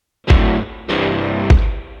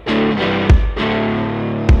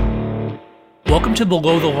Welcome to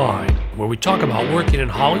Below the Line, where we talk about working in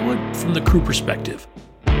Hollywood from the crew perspective.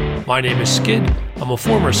 My name is Skid. I'm a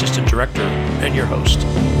former assistant director and your host.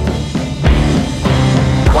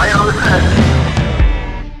 Quiet on the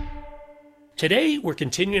set. Today, we're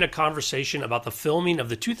continuing a conversation about the filming of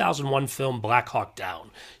the 2001 film Black Hawk Down.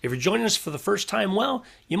 If you're joining us for the first time, well,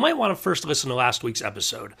 you might want to first listen to last week's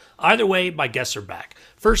episode. Either way, my guests are back.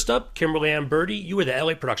 First up, Kimberley Ann Berdy, you were the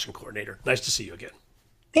LA production coordinator. Nice to see you again.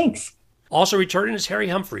 Thanks. Also returning is Harry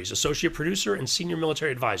Humpries, associate producer and senior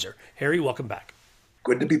military advisor. Harry, welcome back.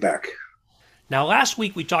 Good to be back. Now, last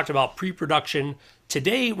week we talked about pre-production.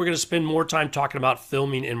 Today, we're going to spend more time talking about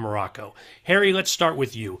filming in Morocco. Harry, let's start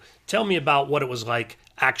with you. Tell me about what it was like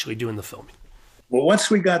actually doing the filming. Well, once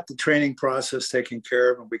we got the training process taken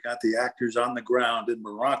care of and we got the actors on the ground in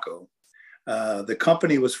Morocco, the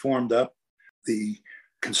company was formed up. The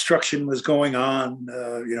construction was going on,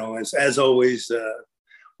 as always,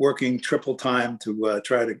 working triple time to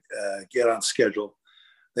try to get on schedule.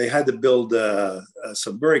 They had to build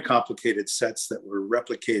some very complicated sets that were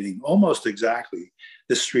replicating almost exactly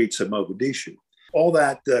the streets of Mogadishu. All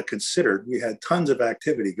that considered, we had tons of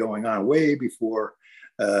activity going on way before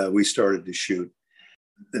we started to shoot.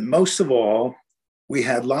 And most of all, we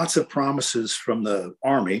had lots of promises from the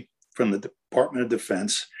Army, from the Department of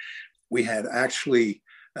Defense. We had actually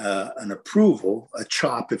an approval, a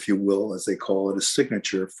CHOP, if you will, as they call it, a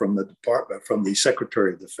signature from the department, from the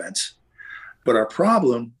Secretary of Defense. But our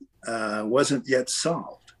problem wasn't yet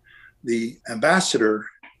solved. The ambassador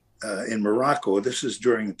in Morocco, this is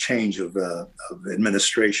during a change of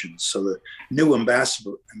administration. So the new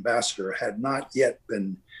ambassador had not yet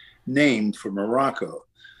been named for Morocco.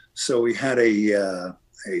 So we had a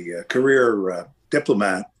career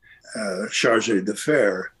diplomat, chargé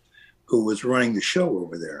d'affaires, who was running the show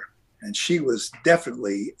over there. And she was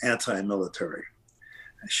definitely anti-military.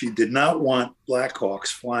 She did not want Black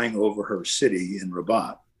Hawks flying over her city in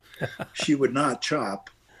Rabat. She would not chop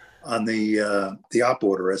on the op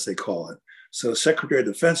order, as they call it. So Secretary of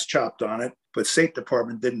Defense chopped on it, but State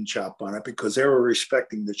Department didn't chop on it because they were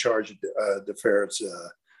respecting the charge d'affaires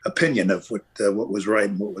opinion of what was right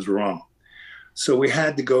and what was wrong. So we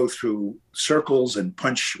had to go through circles and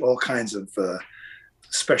punch all kinds of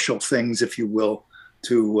special things, if you will,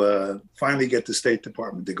 to finally get the State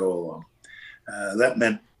Department to go along. That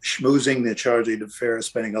meant schmoozing the charge d'affaires,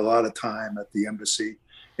 spending a lot of time at the embassy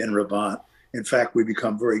in Rabat. In fact, we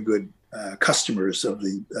become very good customers of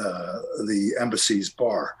the embassy's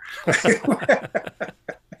bar.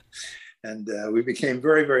 And we became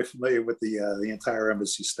very, very familiar with the entire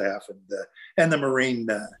embassy staff and the Marine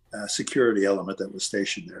security element that was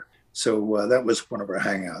stationed there. So that was one of our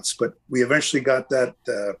hangouts. But we eventually got that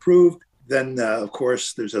approved. Then, of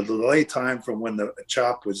course, there's a delay time from when the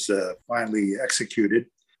CHOP was finally executed.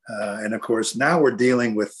 And of course, now we're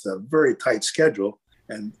dealing with a very tight schedule.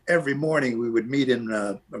 And every morning we would meet in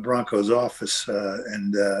Bronco's office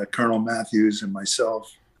and Colonel Matthews and myself,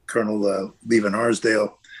 Colonel Levin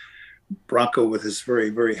Arsdale, Bronco with his very,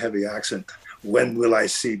 very heavy accent. When will I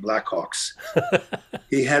see Black Hawks?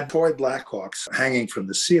 He had toy Black Hawks hanging from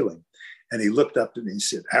the ceiling. And he looked up at me and he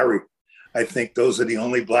said, Harry, I think those are the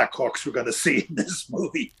only Black Hawks we're going to see in this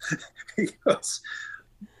movie. Because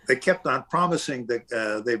they kept on promising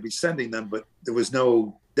that they'd be sending them, but there was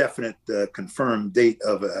no definite confirmed date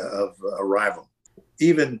of arrival.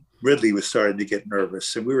 Even Ridley was starting to get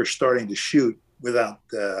nervous, and we were starting to shoot without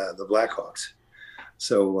the Black Hawks.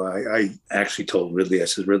 So I actually told Ridley, I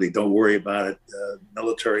said, Ridley, don't worry about it.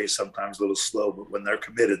 Military is sometimes a little slow, but when they're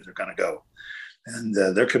committed, they're going to go. And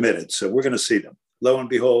they're committed, so we're going to see them. Lo and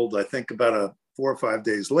behold, I think about 4 or 5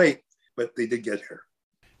 days late, but they did get here.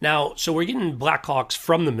 Now, so we're getting Black Hawks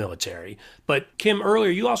from the military, but Kim, earlier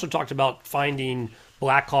you also talked about finding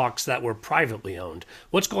Black Hawks that were privately owned.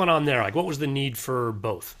 What's going on there? Like, what was the need for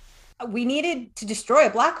both? We needed to destroy a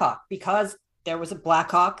Black Hawk because there was a Black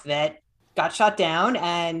Hawk that got shot down,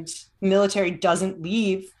 and the military doesn't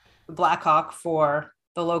leave the Black Hawk for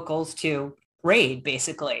the locals to raid,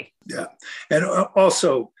 basically. Yeah. And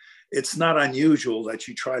also, it's not unusual that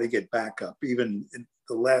you try to get backup. Even in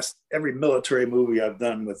every military movie I've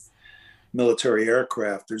done with military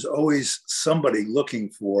aircraft, there's always somebody looking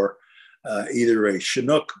for either a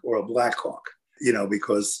Chinook or a Black Hawk,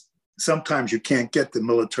 because sometimes you can't get the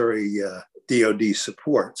military DOD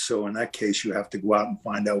support. So in that case, you have to go out and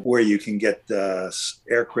find out where you can get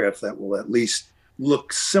aircraft that will at least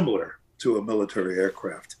look similar to a military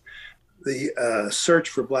aircraft. The search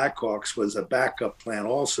for Black Hawks was a backup plan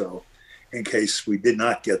also in case we did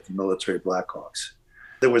not get the military Black Hawks.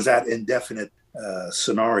 There was that indefinite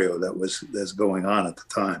scenario that's going on at the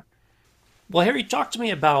time. Well, Harry, talk to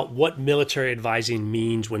me about what military advising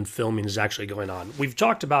means when filming is actually going on. We've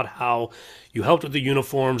talked about how you helped with the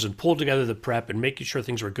uniforms and pulled together the prep and making sure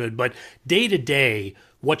things were good, but day to day,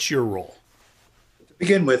 what's your role? To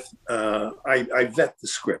begin with, I vet the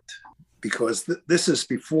script because this is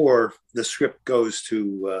before the script goes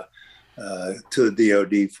to the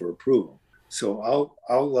DoD for approval. So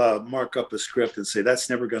I'll mark up a script and say that's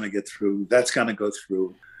never going to get through, that's going to go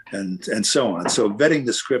through, and so on. So vetting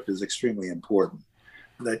the script is extremely important.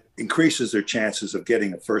 That increases their chances of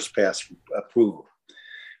getting a first pass approval,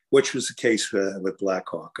 which was the case with Black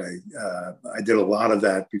Hawk. I did a lot of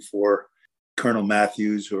that before Colonel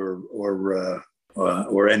Matthews or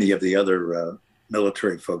any of the other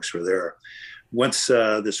military folks were there. Once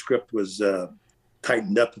the script was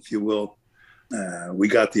tightened up, if you will, we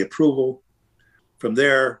got the approval. From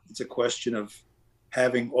there, it's a question of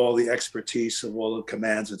having all the expertise of all the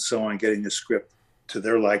commands and so on, getting the script to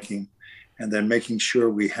their liking, and then making sure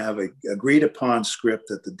we have a agreed upon script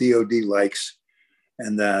that the DoD likes.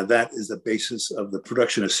 And that is the basis of the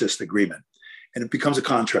production assist agreement. And it becomes a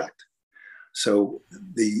contract. So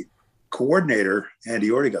the coordinator, Andy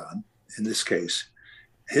Ortegon, in this case,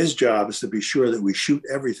 his job is to be sure that we shoot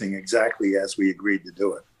everything exactly as we agreed to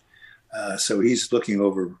do it. So he's looking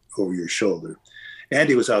over your shoulder.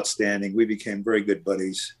 Andy was outstanding. We became very good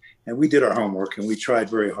buddies, and we did our homework, and we tried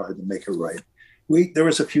very hard to make it right. There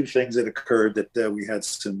was a few things that occurred that we had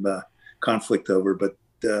some conflict over, but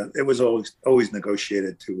it was always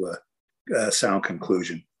negotiated to a sound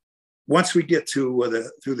conclusion. Once we get through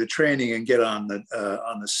the training and get on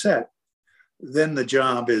the set, then the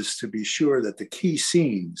job is to be sure that the key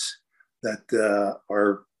scenes that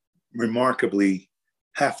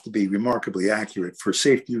have to be remarkably accurate for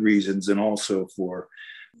safety reasons and also for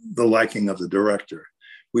the liking of the director.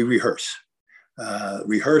 We rehearse.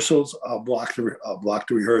 Rehearsals, I'll block the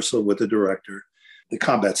rehearsal with the director. The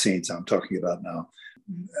combat scenes I'm talking about now.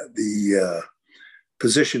 The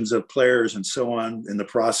positions of players and so on. In the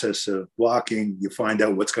process of blocking, you find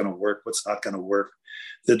out what's going to work, what's not going to work.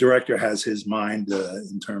 The director has his mind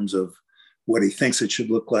in terms of what he thinks it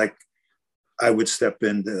should look like. I would step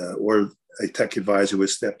in, or a tech advisor would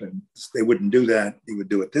step in. They wouldn't do that. He would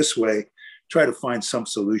do it this way. Try to find some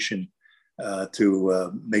solution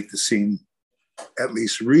to make the scene at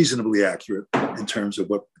least reasonably accurate in terms of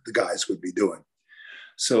what the guys would be doing.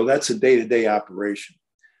 So that's a day-to-day operation.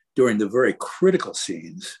 During the very critical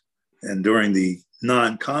scenes and during the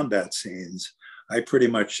non-combat scenes, I pretty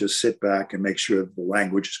much just sit back and make sure the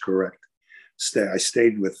language is correct. I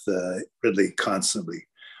stayed with Ridley constantly.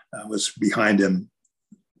 I was behind him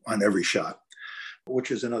on every shot, which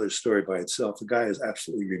is another story by itself. The guy is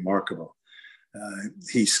absolutely remarkable.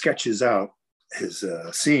 He sketches out his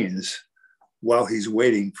scenes while he's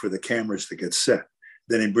waiting for the cameras to get set.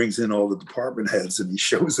 Then he brings in all the department heads and he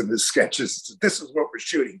shows them his sketches. This is what we're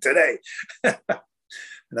shooting today.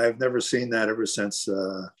 And I've never seen that ever since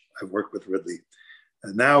I've worked with Ridley.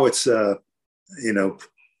 And now it's,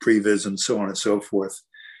 previs and so on and so forth.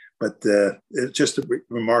 But it's just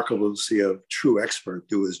remarkable to see a true expert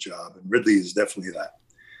do his job. And Ridley is definitely that.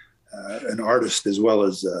 An artist as well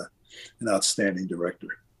as an outstanding director.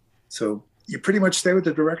 So you pretty much stay with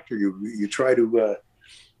the director. You try to,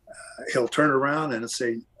 he'll turn around and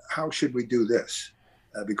say, how should we do this?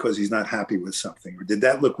 Because he's not happy with something. Or did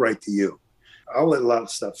that look right to you? I'll let a lot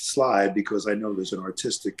of stuff slide because I know there's an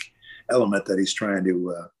artistic element that he's trying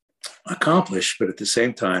to accomplish. But at the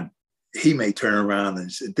same time, he may turn around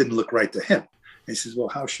and say, it didn't look right to him. And he says, well,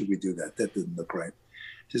 how should we do that? That didn't look right.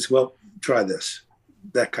 He says, well, try this.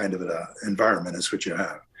 That kind of an environment is what you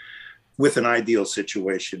have with an ideal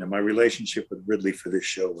situation. And my relationship with Ridley for this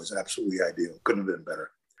show was absolutely ideal. Couldn't have been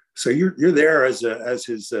better. So you're there as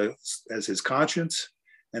his conscience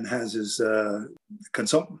and as his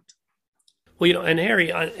consultant. Well, and Harry,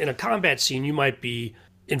 in a combat scene, you might be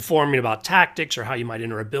informing about tactics or how you might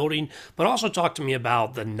enter a building, but also talk to me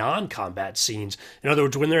about the non-combat scenes. In other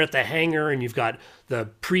words, when they're at the hangar and you've got the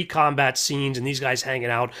pre-combat scenes and these guys hanging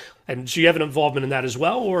out, and so you have an involvement in that as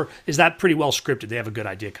well, or is that pretty well scripted? They have a good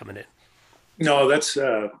idea coming in. No, that's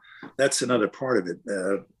another part of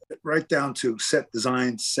it. Right down to set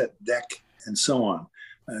design, set deck, and so on.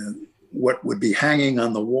 What would be hanging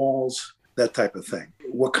on the walls, that type of thing.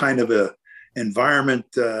 What kind of a environment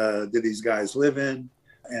do these guys live in?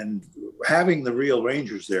 And having the real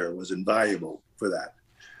Rangers there was invaluable for that.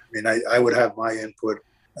 I mean, I would have my input.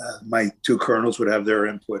 My two colonels would have their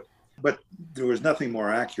input. But there was nothing more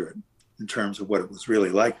accurate in terms of what it was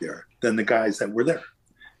really like there than the guys that were there.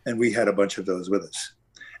 And we had a bunch of those with us.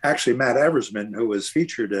 Actually, Matt Eversman, who was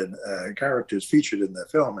featured in characters featured in the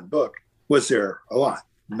film and book, was there a lot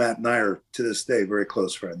Matt and I are to this day very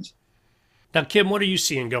close friends. Now, Kim, what are you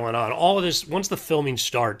seeing going on? All of this, once the filming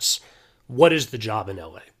starts, what is the job in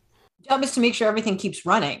LA? Job is to make sure everything keeps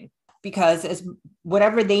running, because as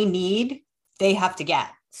whatever they need, they have to get.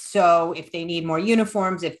 So if they need more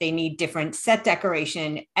uniforms, if they need different set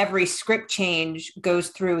decoration, every script change goes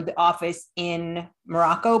through the office in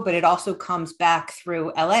Morocco, but it also comes back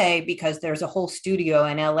through LA, because there's a whole studio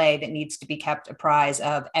in LA that needs to be kept apprised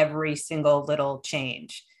of every single little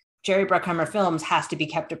change. Jerry Bruckheimer Films has to be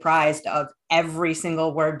kept apprised of every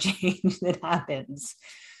single word change that happens.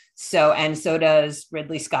 So does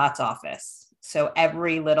Ridley Scott's office. So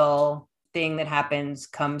every little thing that happens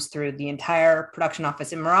comes through the entire production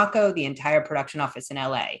office in Morocco, the entire production office in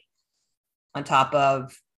LA, on top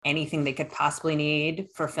of anything they could possibly need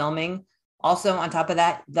for filming. Also, on top of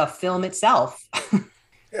that, the film itself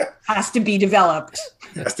has to be developed.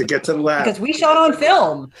 Has to get to the lab. Because we shot on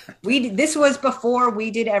film. This was before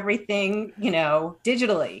we did everything,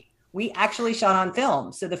 digitally. We actually shot on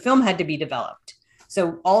film. So the film had to be developed.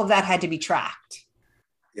 So all of that had to be tracked.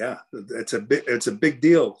 Yeah, it's a big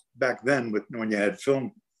deal back then when you had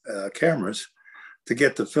film cameras to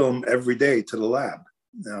get the film every day to the lab.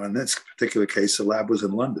 Now, in this particular case, the lab was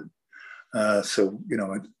in London. It's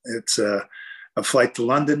a flight to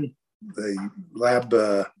London. The lab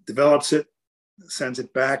develops it, sends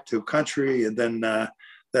it back to country, and then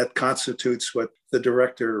that constitutes what the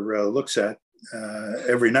director looks at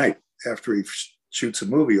every night after he shoots a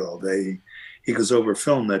movie all day. He goes over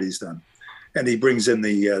film that he's done. And he brings in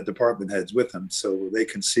the department heads with him so they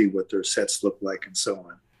can see what their sets look like and so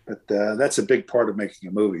on. But that's a big part of making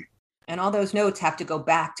a movie. And all those notes have to go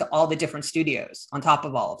back to all the different studios on top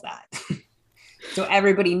of all of that. So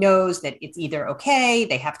everybody knows that it's either okay,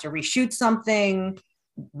 they have to reshoot something,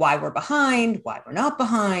 why we're behind, why we're not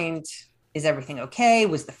behind. Is everything okay?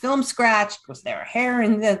 Was the film scratched? Was there a hair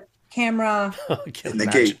in the camera? In the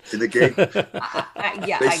gate.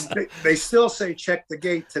 They still say check the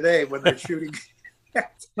gate today when they're shooting.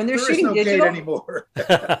 When they're there shooting is no digital gate anymore.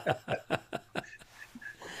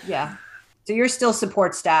 Yeah. So you're still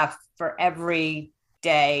support staff for every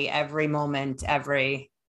day, every moment,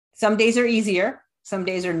 some days are easier. Some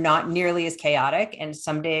days are not nearly as chaotic. And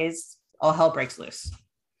some days all hell breaks loose.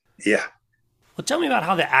 Yeah. Well, tell me about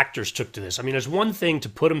how the actors took to this. I mean, there's one thing to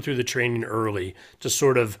put them through the training early to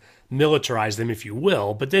sort of militarize them, if you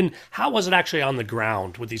will, but then how was it actually on the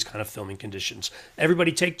ground with these kind of filming conditions?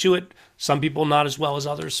 Everybody take to it? Some people not as well as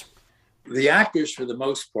others? The actors, for the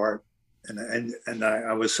most part, and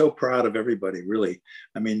I was so proud of everybody, really.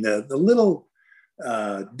 I mean, the little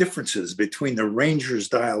differences between the Rangers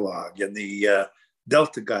dialogue and the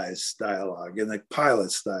Delta guys dialogue and the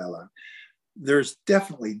pilots dialogue, there's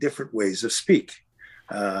definitely different ways of speak.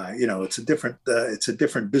 It's a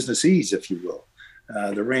different business-ese, if you will.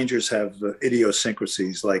 The Rangers have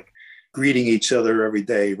idiosyncrasies like greeting each other every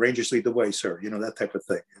day. Rangers lead the way, sir. That type of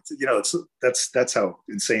thing. That's how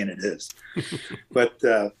insane it is. But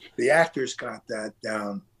the actors got that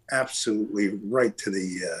down absolutely right to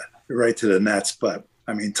the gnat's butt.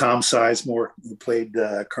 I mean, Tom Sizemore, who played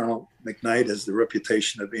Colonel McKnight, has the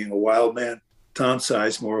reputation of being a wild man. Tom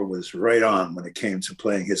Sizemore was right on when it came to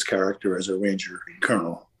playing his character as a Ranger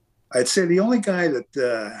Colonel. I'd say the only guy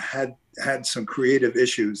that had some creative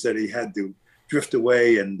issues that he had to drift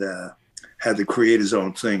away and had to create his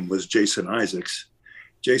own thing was Jason Isaacs.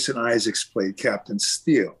 Jason Isaacs played Captain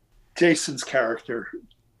Steele. Jason's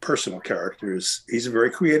personal character, he's a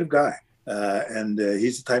very creative guy. And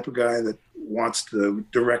he's the type of guy that wants to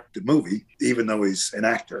direct the movie, even though he's an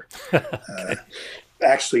actor. Okay.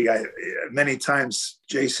 Actually, many times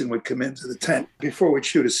Jason would come into the tent before we'd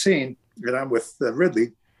shoot a scene, and I'm with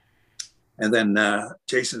Ridley, and then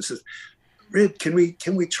Jason says, "Rid, can we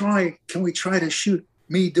try to shoot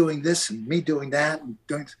me doing this and me doing that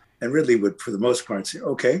and Ridley would, for the most part, say,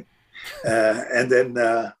 "Okay," and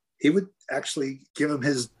then he would actually give him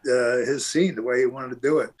his scene the way he wanted to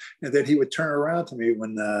do it, and then he would turn around to me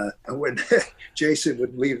when Jason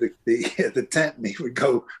would leave the tent, and he would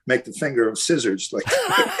go make the finger of scissors, like,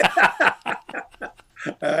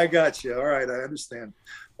 "I got you. All right, I understand."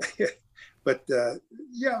 But the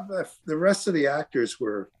rest of the actors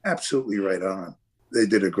were absolutely right on. They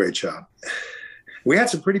did a great job. We had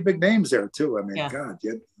some pretty big names there too. I mean, yeah. God,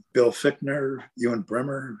 you had Bill Fichtner, Ewan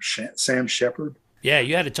Bremer, Sam Shepard. Yeah,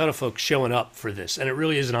 you had a ton of folks showing up for this, and it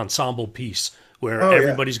really is an ensemble piece where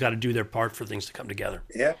everybody's got to do their part for things to come together.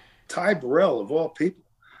 Yeah, Ty Burrell, of all people,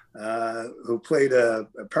 who played a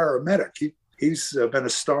paramedic. He's been a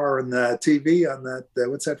star in the TV on that,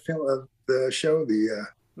 what's that film, the show? The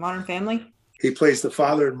Modern Family? He plays the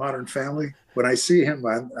father in Modern Family. When I see him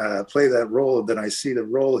play that role, and then I see the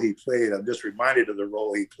role he played, I'm just reminded of the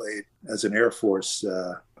role he played as an Air Force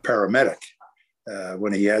paramedic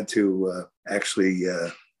when he had to actually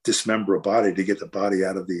dismember a body to get the body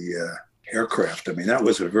out of the aircraft. I mean, that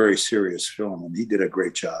was a very serious film, and he did a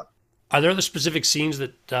great job. Are there other specific scenes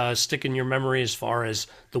that stick in your memory as far as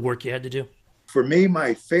the work you had to do? For me,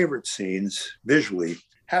 my favorite scenes visually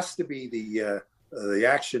has to be the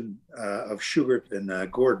action of Shugart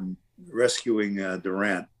and Gordon rescuing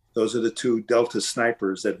Durant. Those are the two Delta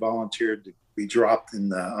snipers that volunteered to be dropped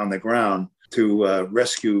on the ground to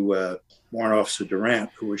rescue Warrant Officer Durant,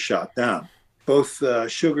 who was shot down. Both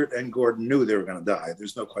Shugart and Gordon knew they were going to die.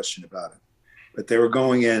 There's no question about it. But they were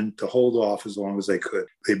going in to hold off as long as they could.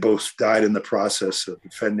 They both died in the process of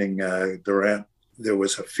defending Durant. There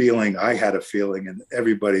was a feeling, I had a feeling, and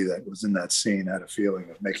everybody that was in that scene had a feeling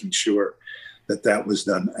of making sure that was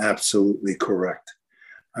done absolutely correct.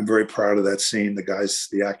 I'm very proud of that scene.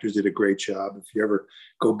 The actors did a great job. If you ever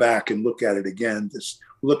go back and look at it again, just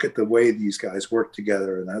look at the way these guys work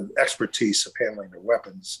together and the expertise of handling their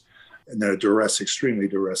weapons in their extremely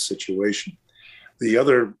duress situation. The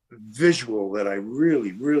other visual that I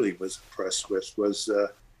really, really was impressed with was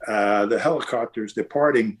the helicopters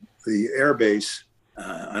departing the airbase.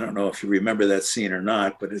 I don't know if you remember that scene or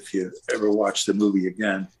not, but if you ever watch the movie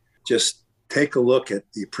again, just take a look at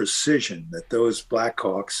the precision that those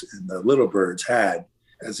Blackhawks and the Little Birds had,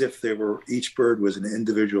 as if each bird was an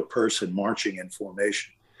individual person marching in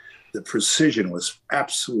formation. The precision was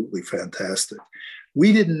absolutely fantastic.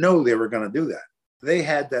 We didn't know they were going to do that. They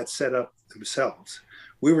had that set up themselves.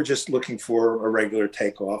 We were just looking for a regular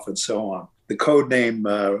takeoff and so on. The code name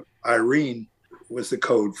Irene was the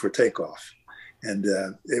code for takeoff. And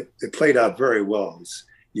it played out very well. As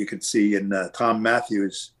you could see in Tom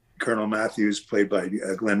Matthews, Colonel Matthews, played by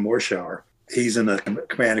Glenn Morshower. He's in the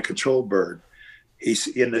command and control bird. He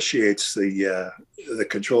initiates the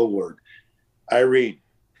control word, Irene,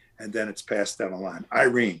 and then it's passed down the line,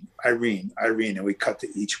 Irene, Irene, Irene, and we cut to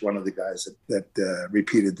each one of the guys that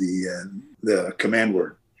repeated the command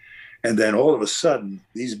word. And then all of a sudden,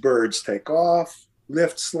 these birds take off,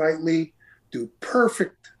 lift slightly, do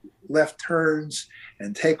perfect left turns,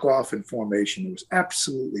 and take off in formation. It was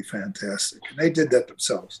absolutely fantastic. And they did that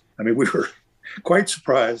themselves. I mean, we were quite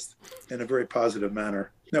surprised in a very positive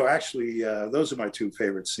manner. No, actually, those are my two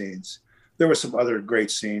favorite scenes. There were some other great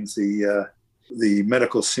scenes. The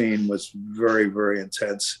medical scene was very, very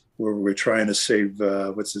intense, where we were trying to save,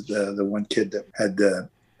 the one kid that had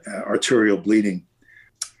arterial bleeding.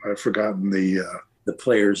 I've forgotten the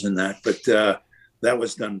players in that, but that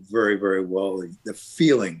was done very, very well. The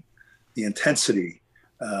feeling, the intensity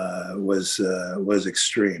was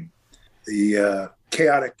extreme. The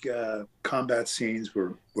chaotic combat scenes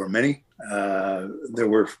were many. There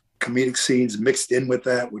were comedic scenes mixed in with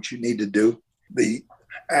that, which you need to do. The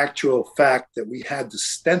actual fact that we had to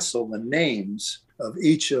stencil the names of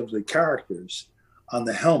each of the characters on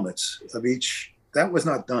the helmets of each, that was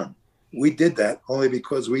not done. We did that only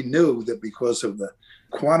because we knew that because of the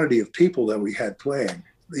quantity of people that we had playing,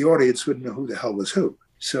 the audience wouldn't know who the hell was who.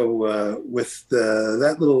 So with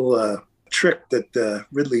that little trick that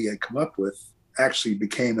Ridley had come up with, actually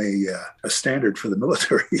became a standard for the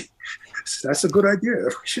military. That's a good idea.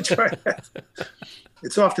 We should try that.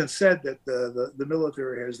 It's often said that the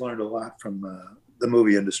military has learned a lot from the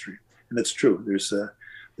movie industry, and it's true.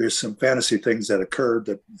 There's some fantasy things that occurred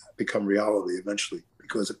that become reality eventually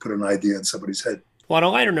because it put an idea in somebody's head. Well, on a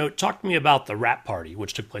lighter note, talk to me about the wrap party,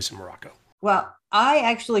 which took place in Morocco. Well, I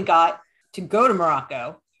actually got to go to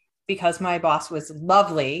Morocco because my boss was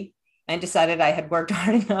lovely and decided I had worked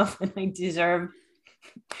hard enough and I deserved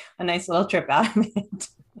a nice little trip out of it.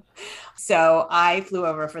 So I flew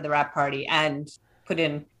over for the wrap party and put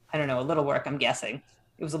in, I don't know, a little work, I'm guessing.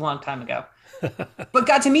 It was a long time ago. But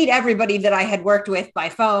got to meet everybody that I had worked with by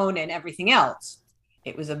phone and everything else.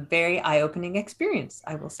 It was a very eye-opening experience,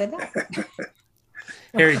 I will say that.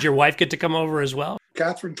 Harry, did your wife get to come over as well?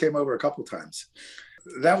 Catherine came over a couple times.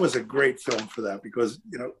 That was a great film for that because,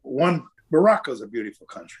 Morocco is a beautiful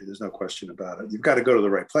country. There's no question about it. You've got to go to the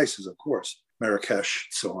right places, of course. Marrakesh,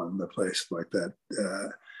 so on, the place like that.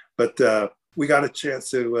 But we got a chance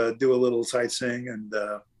to do a little sightseeing. And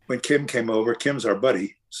when Kim came over, Kim's our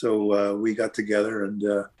buddy. So we got together and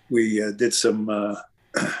we did some,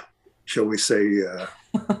 shall we say,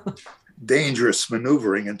 dangerous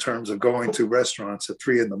maneuvering in terms of going to restaurants at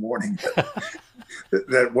 3 a.m.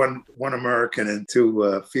 that one American and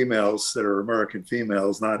two females that are American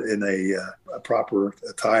females, not in a proper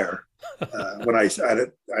attire. When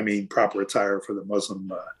I mean proper attire for the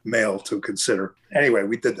Muslim male to consider. Anyway,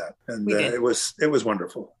 we did that, and it was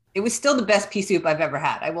wonderful. It was still the best pea soup I've ever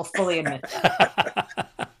had. I will fully admit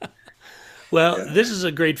that. Well, This is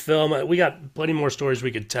a great film. We got plenty more stories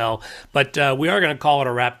we could tell, but we are going to call it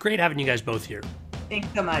a wrap. Great having you guys both here. Thanks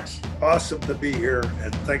so much. Awesome to be here,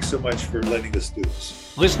 and thanks so much for letting us do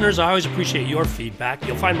this. Listeners, I always appreciate your feedback.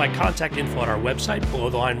 You'll find my contact info at our website,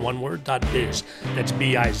 belowtheline.biz. That's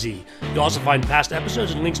B-I-Z. You'll also find past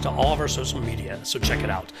episodes and links to all of our social media, so check it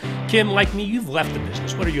out. Kim, like me, you've left the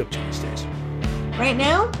business. What are you up to these days? Right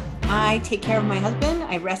now, I take care of my husband,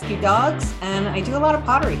 I rescue dogs, and I do a lot of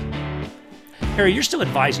pottery. Harry, you're still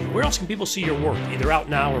advising. Where else can people see your work, either out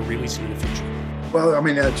now or releasing in the future? Well, I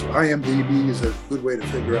mean, IMDb is a good way to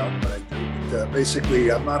figure out what I do. But,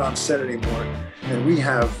 basically, I'm not on set anymore, and we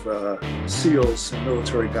have SEALs and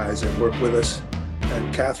military guys that work with us,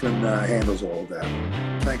 and Catherine handles all of that.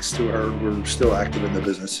 Thanks to her, we're still active in the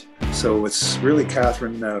business. So it's really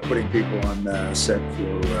Catherine putting people on set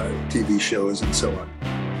for TV shows and so on.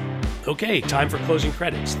 Okay, time for closing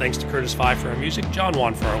credits. Thanks to Curtis Five for our music, John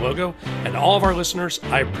Wan for our logo, and all of our listeners,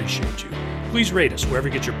 I appreciate you. Please rate us wherever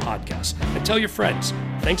you get your podcasts, and tell your friends.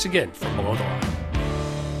 Thanks again from Below the Line.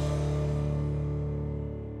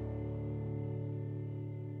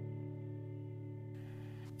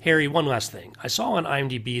 Harry, one last thing. I saw on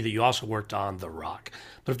IMDb that you also worked on The Rock.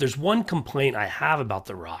 But if there's one complaint I have about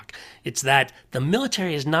The Rock, it's that the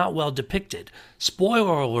military is not well depicted.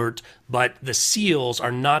 Spoiler alert, but the SEALs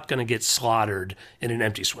are not going to get slaughtered in an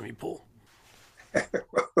empty swimming pool.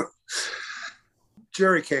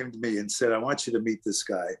 Jerry came to me and said, I want you to meet this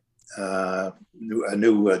guy, a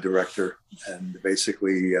new director. And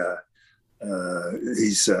basically,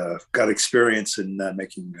 he's got experience in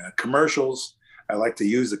making commercials. I like to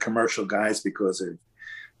use the commercial guys because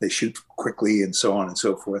they shoot quickly and so on and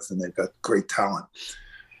so forth, and they've got great talent.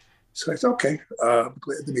 So I said, okay, I'm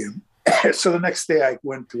glad to meet him. So the next day I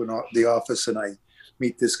went to the office and I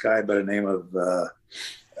meet this guy by the name of,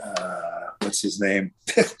 what's his name?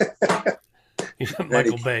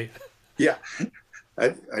 Michael Bay. Yeah,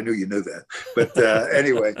 I knew you knew that. But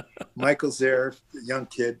anyway, Michael's there, young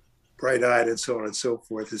kid, bright-eyed and so on and so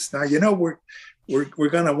forth. It's now, we're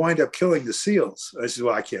going to wind up killing the SEALs. I said,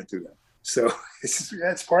 well, I can't do that. So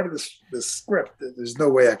that's part of the script. There's no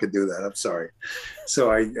way I could do that. I'm sorry.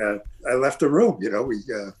 So I left the room. We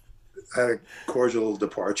had a cordial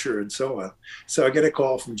departure and so on. So I get a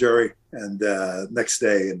call from Jerry, and next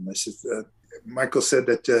day, and I said, Michael said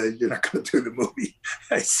that you're not going to do the movie.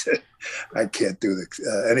 I said, I can't do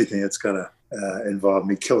anything that's going to involve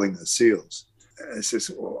me killing the SEALs. And I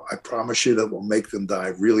says, well, I promise you that we'll make them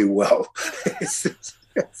die really well.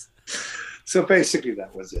 So basically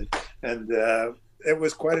that was it. And it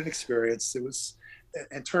was quite an experience. It was,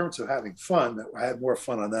 in terms of having fun, I had more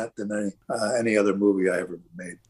fun on that than any other movie I ever made.